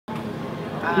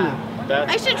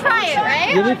I should try it,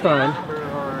 right? You'll be fine.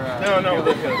 No. No.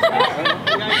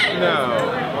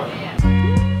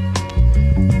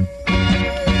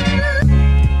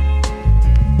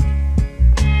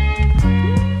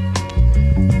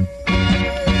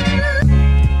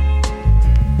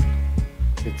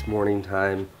 It's morning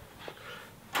time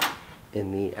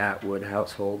in the Atwood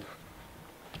household.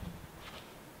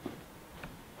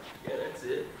 Yeah, that's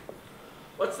it.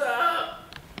 What's up?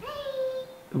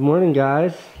 Good morning,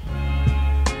 guys.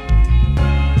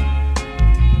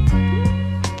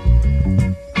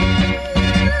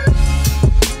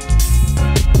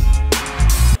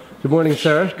 Good morning,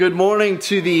 sir. Good morning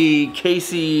to the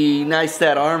Casey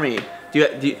Neistat Army. Do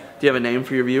you have a name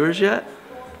for your viewers yet?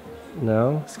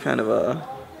 No. It's kind of a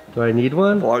Do I need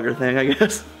one? vlogger thing, I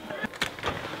guess.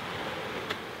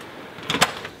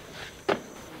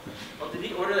 Oh, did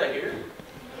he order that here?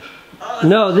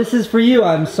 No, this is for you.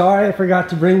 I'm sorry I forgot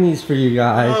to bring these for you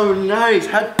guys. Oh, nice.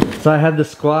 So I had the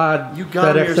squad You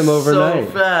got FedEx here them overnight.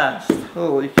 so fast.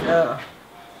 Holy cow.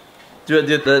 Do it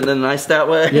the Neistat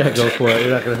way? Yeah, go for it.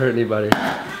 You're not gonna hurt anybody.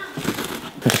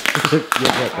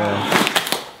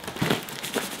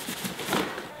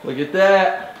 Look at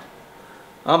that.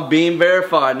 I'm Beme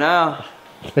verified now.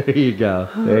 There you go.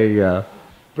 There you go.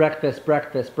 Breakfast,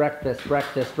 breakfast, breakfast,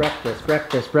 breakfast, breakfast,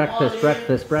 breakfast, breakfast,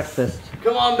 breakfast, breakfast.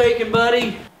 Come on, bacon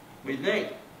buddy. What do you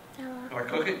think? Or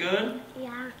cook it good?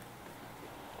 Yeah.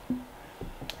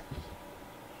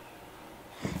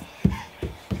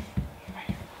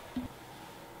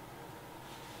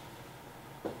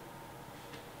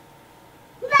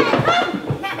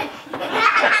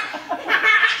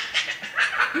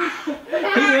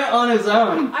 He went on his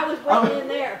own. I was waiting in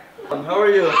there. How are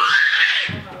you?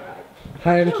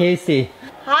 Hi, I'm Casey.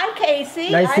 Hi, Casey.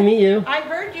 Nice to meet you. I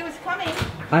heard you was coming.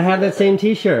 I have that same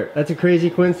t-shirt. That's a crazy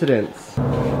coincidence.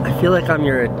 I feel like I'm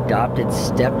your adopted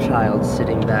stepchild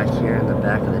sitting back here in the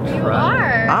back of the truck. You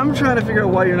are. I'm trying to figure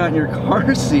out why you're not in your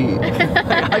car seat.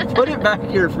 I put it back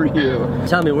here for you.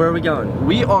 Tell me, where are we going?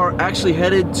 We are actually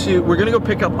headed to, we're gonna go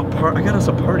pick up I got us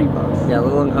a party bus. Yeah, a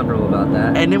little uncomfortable about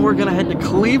that. And then we're gonna head to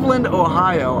Cleveland,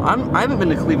 Ohio. I haven't been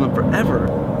to Cleveland forever.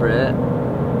 Britt.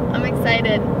 I'm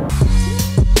excited.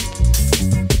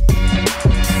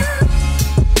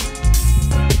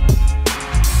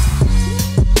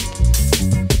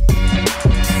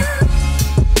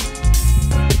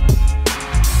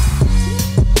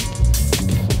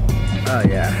 Oh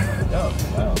yeah. Oh,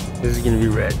 wow. This is gonna be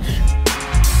rich.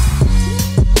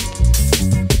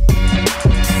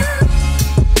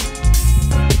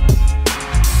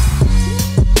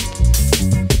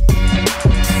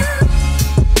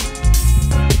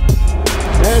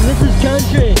 Man, this is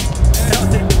country.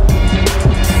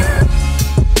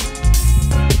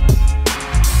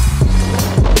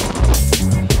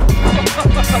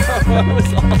 That was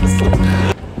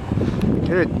awesome.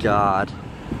 Good God.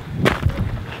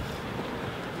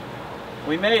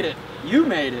 We made it. You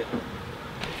made it.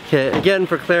 Okay, again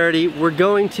for clarity, we're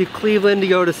going to Cleveland to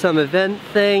go to some event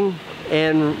thing,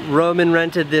 and Roman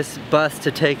rented this bus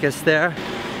to take us there.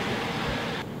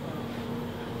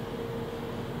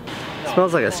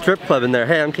 Smells like a strip club in there.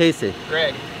 Hey, I'm Casey.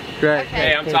 Greg. Greg. Okay.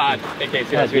 Hey, I'm Todd. Hey,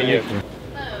 Casey. Nice to meet you.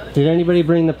 Did anybody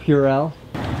bring the Purell?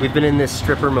 We've been in this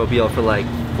stripper mobile for like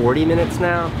 40 minutes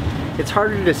now. It's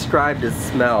harder to describe the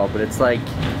smell, but it's like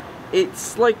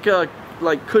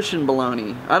cushion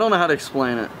baloney. I don't know how to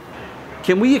explain it.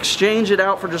 Can we exchange it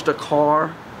out for just a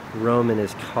car? Roman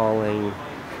is calling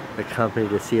the company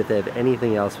to see if they have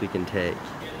anything else we can take.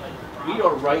 We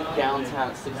are right downtown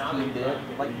at 16 Bit.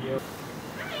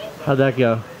 How'd that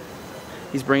go?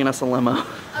 He's bringing us a limo. Oh,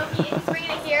 he's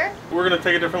bringing it here? We're gonna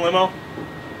take a different limo.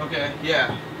 Okay,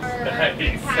 yeah.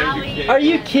 Cali. Are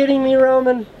you kidding me,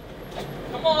 Roman?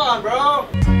 Come on, bro.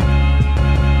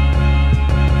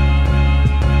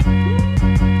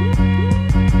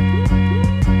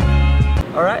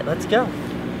 All right, let's go.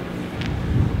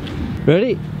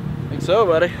 Ready? Think so,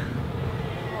 buddy.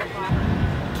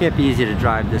 Can't be easy to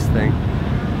drive this thing.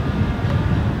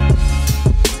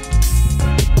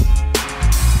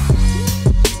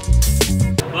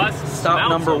 Stop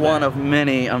number one of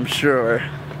many, I'm sure.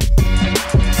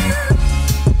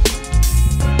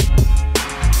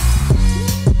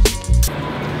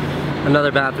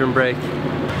 Another bathroom break.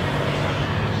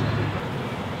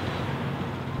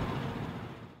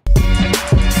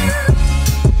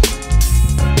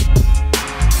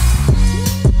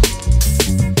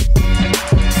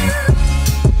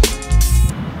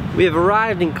 We have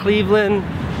arrived in Cleveland.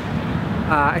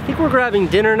 I think we're grabbing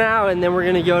dinner now, and then we're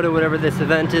gonna go to whatever this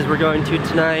event is we're going to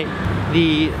tonight.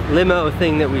 The limo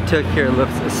thing that we took here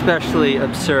looks especially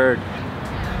absurd.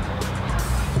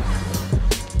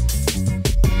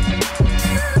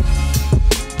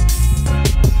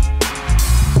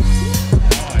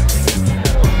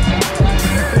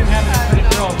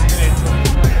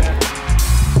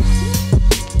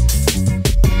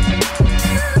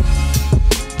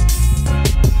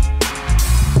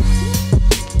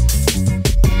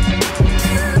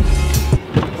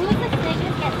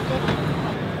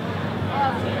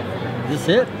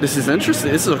 This is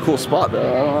interesting. This is a cool spot, though.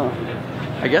 I don't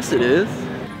know. I guess it is.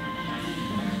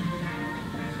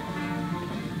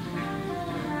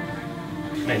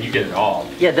 Man, you get it all.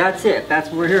 Yeah, that's it. That's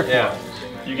what we're here for. Yeah.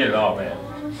 You get it all, man.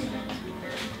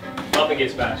 Nothing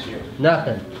gets past you.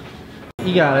 Nothing.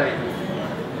 You got it.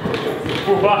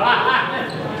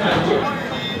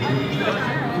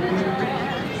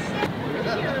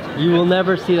 You will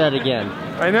never see that again.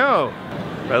 I know.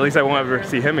 But at least I won't ever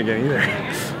see him again either.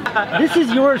 This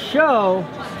is your show,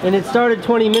 and it started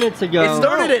 20 minutes ago. It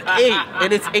started at 8,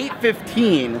 and it's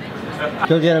 8:15.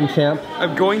 Go get him, champ.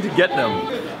 I'm going to get them.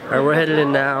 All right, we're headed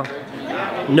in now.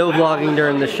 No vlogging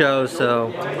during the show,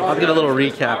 so I'll give a little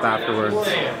recap afterwards.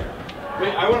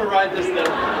 Wait, I want to ride this thing.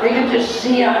 You can just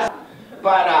see us,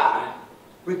 but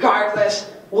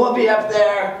regardless, we'll be up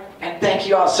there, and thank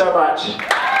you all so much.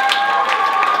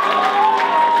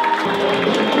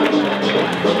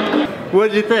 What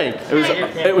did you think? It was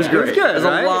great. It was good, It was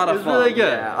right? a lot of It was fun. really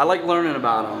good. Yeah, I like learning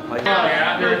about them. Like,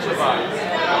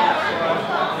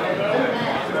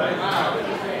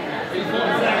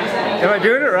 Am I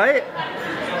doing it right?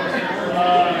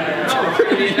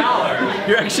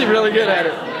 you're actually really good at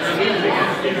it.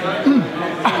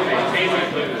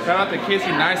 Shout out to Casey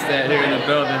Neistat here in the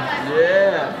building.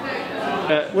 Yeah.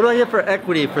 What do I get for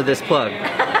equity for this plug?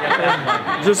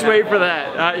 Just wait for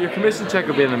that. Your commission check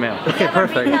will be in the mail. Okay,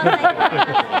 perfect.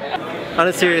 On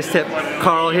a serious tip,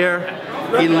 Carl here,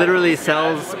 he literally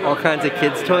sells all kinds of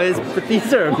kids' toys, but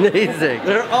these are amazing.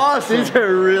 They're awesome. These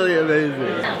are really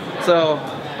amazing. So,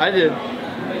 I did.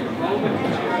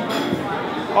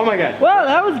 Oh my god. Wow,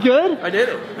 that was good. I did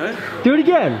it. Right? Do it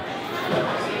again.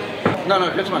 No,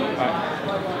 catch one.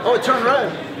 Oh, it turned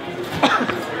red.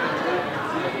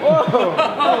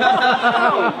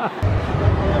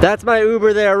 That's my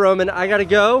Uber there, Roman. I gotta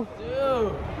go.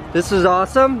 Dude. This was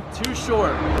awesome. Too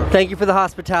short. Thank you for the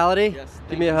hospitality. Yes,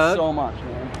 Give me a hug. so much,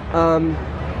 man.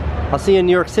 I'll see you in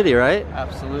New York City, right?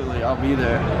 Absolutely, I'll be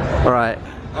there. All right.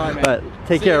 All right, man. But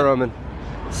take care, Roman.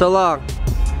 So long.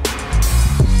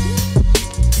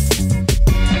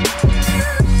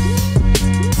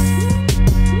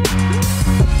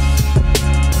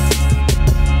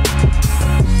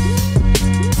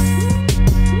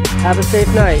 Have a safe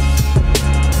night.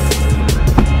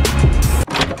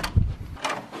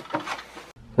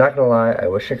 Not gonna lie, I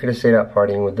wish I could have stayed out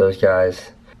partying with those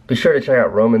guys. Be sure to check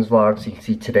out Roman's vlog so you can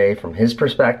see today from his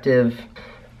perspective.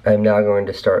 I'm now going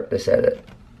to start this edit.